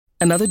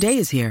Another day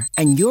is here,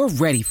 and you're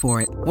ready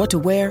for it. What to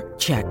wear?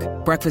 Check.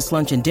 Breakfast,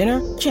 lunch, and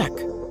dinner? Check.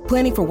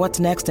 Planning for what's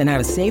next and how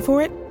to save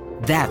for it?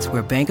 That's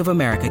where Bank of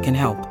America can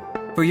help.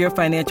 For your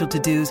financial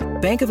to-dos,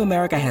 Bank of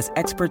America has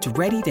experts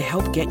ready to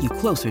help get you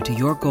closer to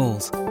your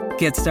goals.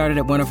 Get started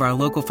at one of our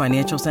local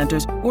financial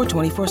centers or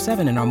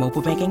 24/7 in our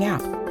mobile banking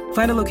app.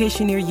 Find a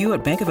location near you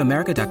at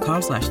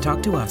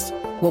bankofamerica.com/talktous.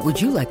 What would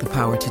you like the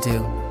power to do?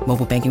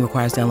 Mobile banking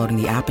requires downloading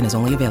the app and is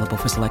only available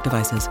for select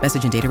devices.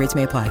 Message and data rates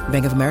may apply.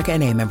 Bank of America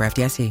N.A., member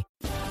FDIC.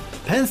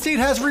 Penn State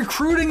has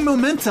recruiting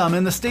momentum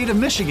in the state of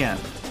Michigan.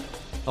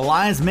 The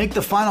Lions make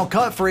the final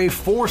cut for a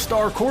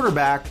 4-star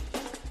quarterback.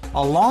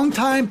 A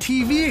longtime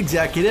TV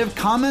executive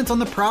comments on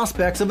the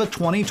prospects of a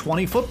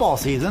 2020 football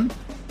season.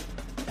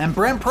 And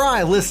Brent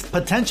Pry lists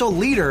potential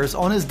leaders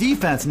on his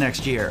defense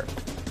next year.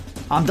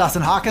 I'm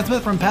Dustin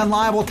Hawkinsmith from Penn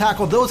Live. We'll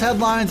tackle those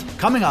headlines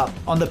coming up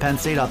on the Penn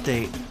State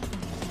Update.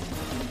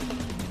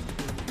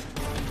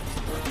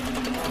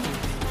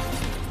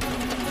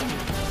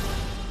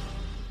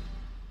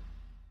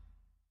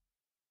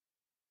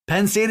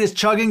 Penn State is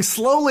chugging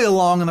slowly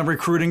along on the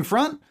recruiting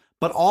front,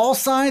 but all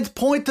signs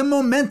point to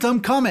momentum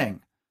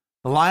coming.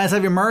 The Lions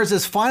have emerged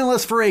as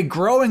finalists for a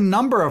growing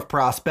number of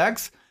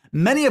prospects,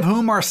 many of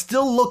whom are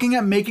still looking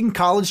at making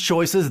college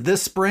choices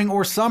this spring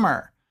or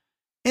summer.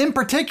 In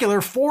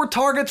particular, 4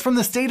 targets from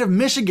the state of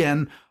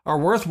Michigan are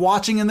worth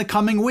watching in the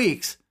coming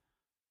weeks.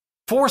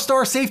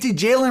 4-star safety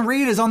Jalen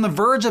Reed is on the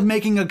verge of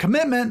making a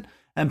commitment,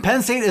 and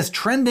Penn State is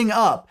trending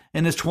up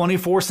in his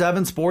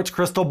 24/7 sports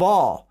crystal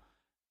ball.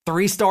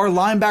 3-star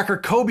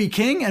linebacker Kobe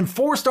King and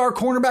 4-star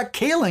cornerback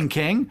Kalen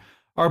King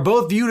are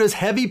both viewed as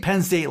heavy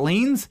Penn State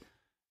leans,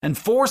 and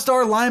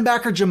 4-star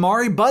linebacker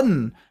Jamari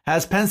Button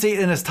has Penn State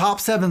in his top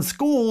 7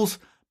 schools,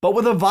 but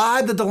with a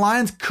vibe that the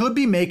Lions could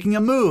be making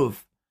a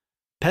move.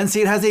 Penn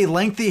State has a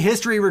lengthy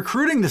history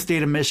recruiting the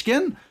state of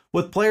Michigan,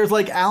 with players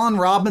like Allen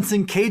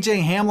Robinson,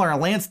 KJ Hamler, and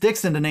Lance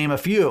Dixon, to name a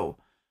few.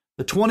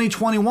 The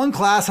 2021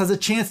 class has a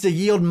chance to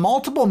yield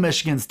multiple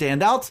Michigan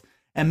standouts,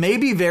 and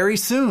maybe very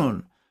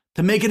soon.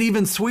 To make it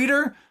even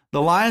sweeter,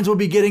 the Lions will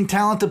be getting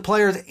talented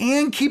players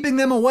and keeping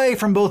them away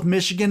from both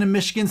Michigan and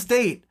Michigan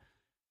State.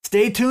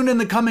 Stay tuned in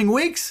the coming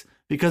weeks,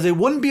 because it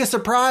wouldn't be a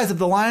surprise if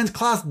the Lions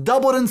class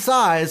doubled in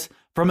size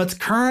from its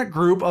current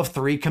group of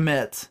 3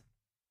 commits.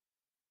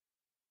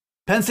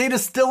 Penn State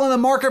is still in the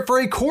market for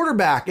a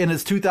quarterback in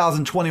its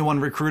 2021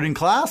 recruiting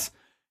class.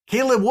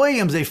 Caleb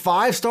Williams, a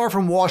 5-star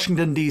from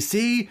Washington,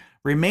 D.C.,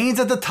 remains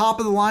at the top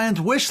of the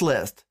Lions' wish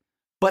list.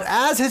 But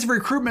as his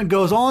recruitment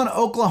goes on,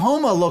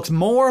 Oklahoma looks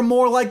more and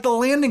more like the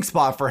landing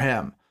spot for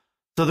him.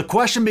 So the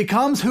question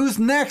becomes, who's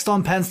next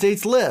on Penn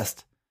State's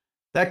list?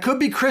 That could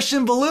be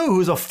Christian Ballou,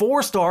 who's a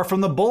 4-star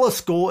from the Bullis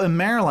School in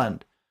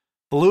Maryland.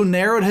 Ballou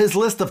narrowed his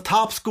list of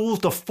top schools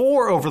to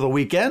 4 over the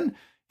weekend.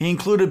 He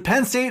included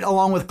Penn State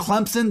along with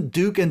Clemson,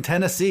 Duke, and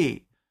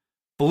Tennessee.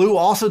 Ballou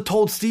also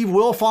told Steve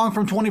Wilfong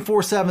from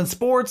 24/7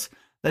 Sports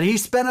that he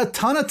spent a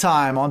ton of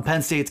time on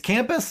Penn State's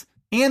campus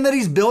and that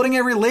he's building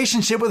a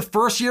relationship with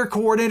first-year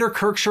coordinator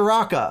Kirk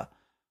Shiraka.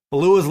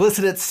 Ballou is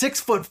listed at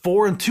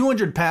 6'4" and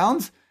 200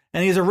 pounds,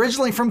 and he's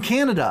originally from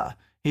Canada.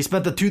 He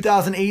spent the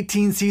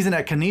 2018 season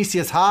at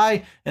Canisius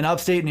High in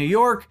upstate New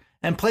York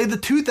and played the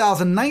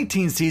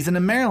 2019 season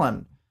in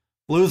Maryland.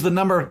 Ballou is the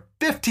number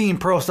 15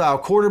 pro-style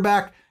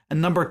quarterback and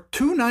number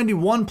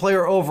 291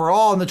 player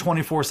overall in the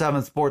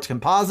 24/7 Sports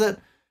composite.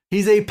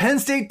 He's a Penn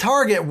State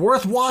target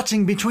worth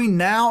watching between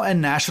now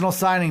and National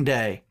Signing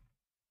Day.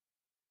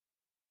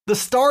 The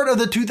start of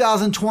the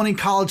 2020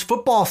 college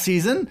football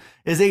season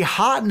is a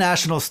hot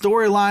national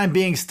storyline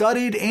being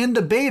studied and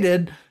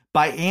debated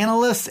by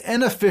analysts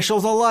and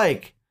officials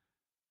alike.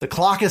 The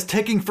clock is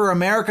ticking for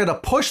America to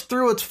push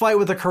through its fight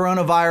with the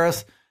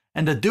coronavirus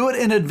and to do it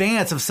in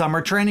advance of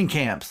summer training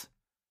camps.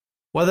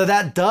 Whether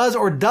that does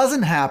or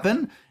doesn't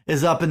happen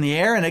is up in the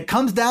air, and it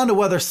comes down to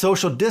whether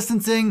social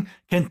distancing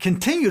can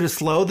continue to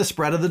slow the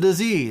spread of the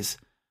disease.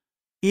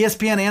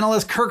 ESPN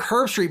analyst Kirk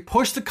Herbstreit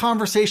pushed the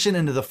conversation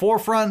into the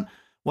forefront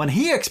when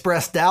he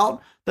expressed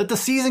doubt that the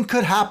season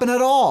could happen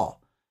at all.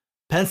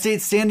 Penn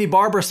State's Sandy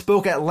Barber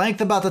spoke at length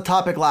about the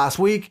topic last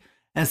week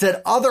and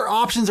said other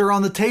options are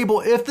on the table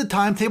if the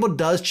timetable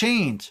does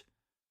change.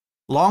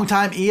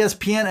 Longtime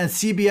ESPN and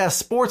CBS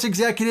sports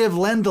executive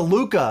Len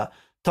DeLuca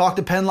talked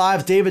to Penn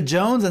Live's David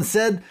Jones and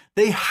said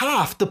they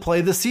have to play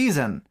the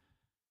season.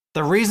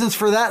 The reasons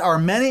for that are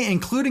many,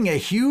 including a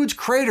huge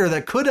crater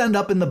that could end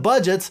up in the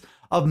budgets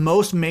of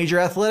most major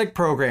athletic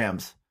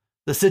programs.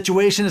 The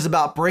situation is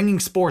about bringing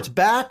sports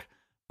back,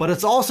 but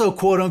it's also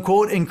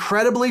quote-unquote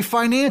incredibly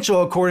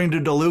financial, according to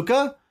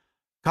DeLuca.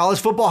 College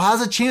football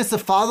has a chance to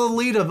follow the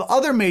lead of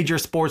other major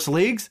sports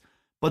leagues,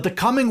 but the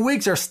coming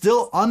weeks are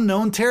still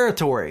unknown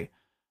territory.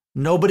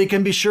 Nobody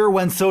can be sure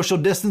when social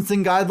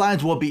distancing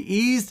guidelines will be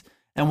eased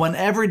and when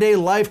everyday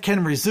life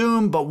can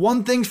resume, but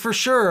one thing's for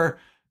sure,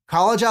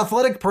 college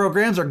athletic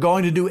programs are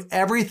going to do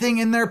everything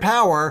in their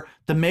power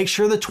to make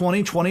sure the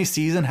 2020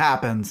 season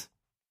happens.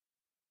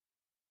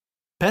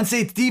 Penn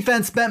State's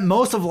defense spent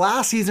most of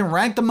last season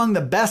ranked among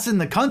the best in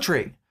the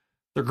country.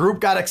 The group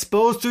got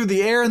exposed through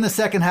the air in the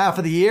second half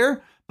of the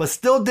year, but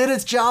still did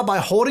its job by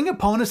holding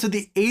opponents to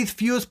the 8th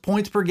fewest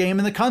points per game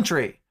in the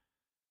country.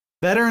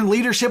 Veteran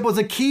leadership was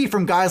a key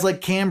from guys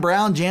like Cam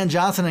Brown, Jan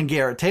Johnson, and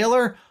Garrett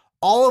Taylor,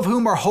 all of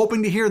whom are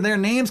hoping to hear their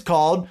names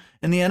called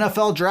in the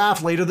NFL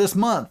draft later this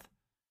month.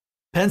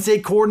 Penn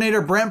State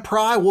coordinator Brent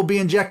Pry will be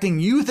injecting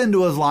youth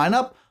into his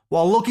lineup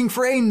while looking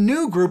for a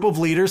new group of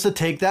leaders to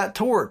take that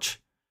torch.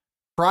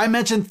 Pry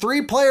mentioned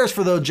 3 players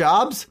for those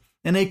jobs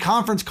in a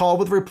conference call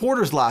with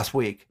reporters last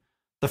week.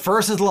 The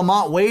first is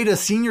Lamont Wade, a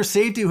senior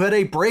safety who had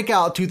a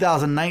breakout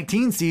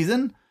 2019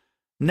 season.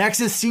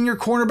 Next is senior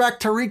cornerback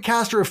Tariq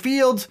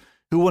Castro-Fields,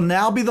 who will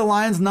now be the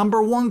Lions'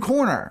 #1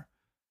 corner.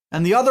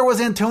 And the other was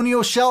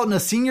Antonio Shelton, a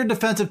senior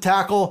defensive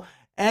tackle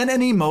and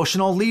an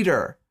emotional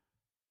leader.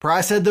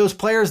 Pry said those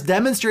players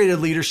demonstrated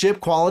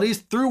leadership qualities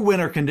through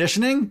winter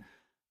conditioning.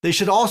 They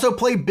should also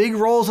play big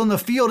roles on the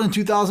field in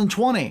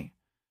 2020.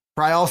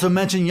 Pry also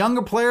mentioned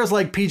younger players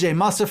like PJ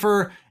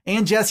Mustipher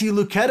and Jesse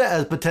Luketa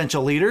as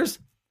potential leaders.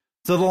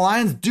 So the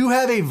Lions do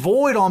have a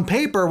void on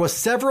paper with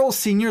several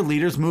senior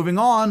leaders moving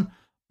on,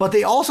 but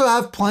they also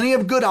have plenty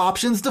of good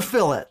options to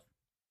fill it.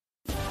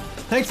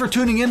 Thanks for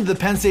tuning in to the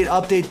Penn State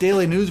Update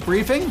Daily News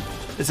Briefing.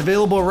 It's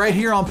available right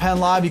here on Penn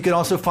Live. You can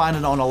also find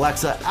it on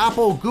Alexa,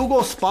 Apple,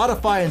 Google,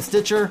 Spotify, and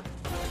Stitcher.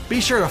 Be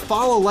sure to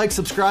follow, like,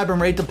 subscribe,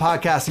 and rate the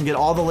podcast and get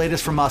all the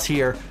latest from us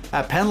here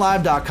at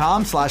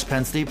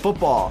PennLive.com/Penn State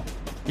Football.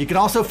 You can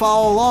also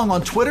follow along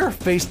on Twitter,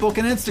 Facebook,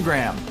 and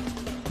Instagram.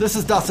 This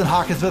is Dustin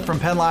Hawkinsmith from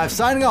Penn Live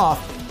signing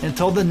off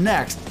until the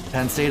next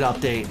Penn State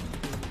Update.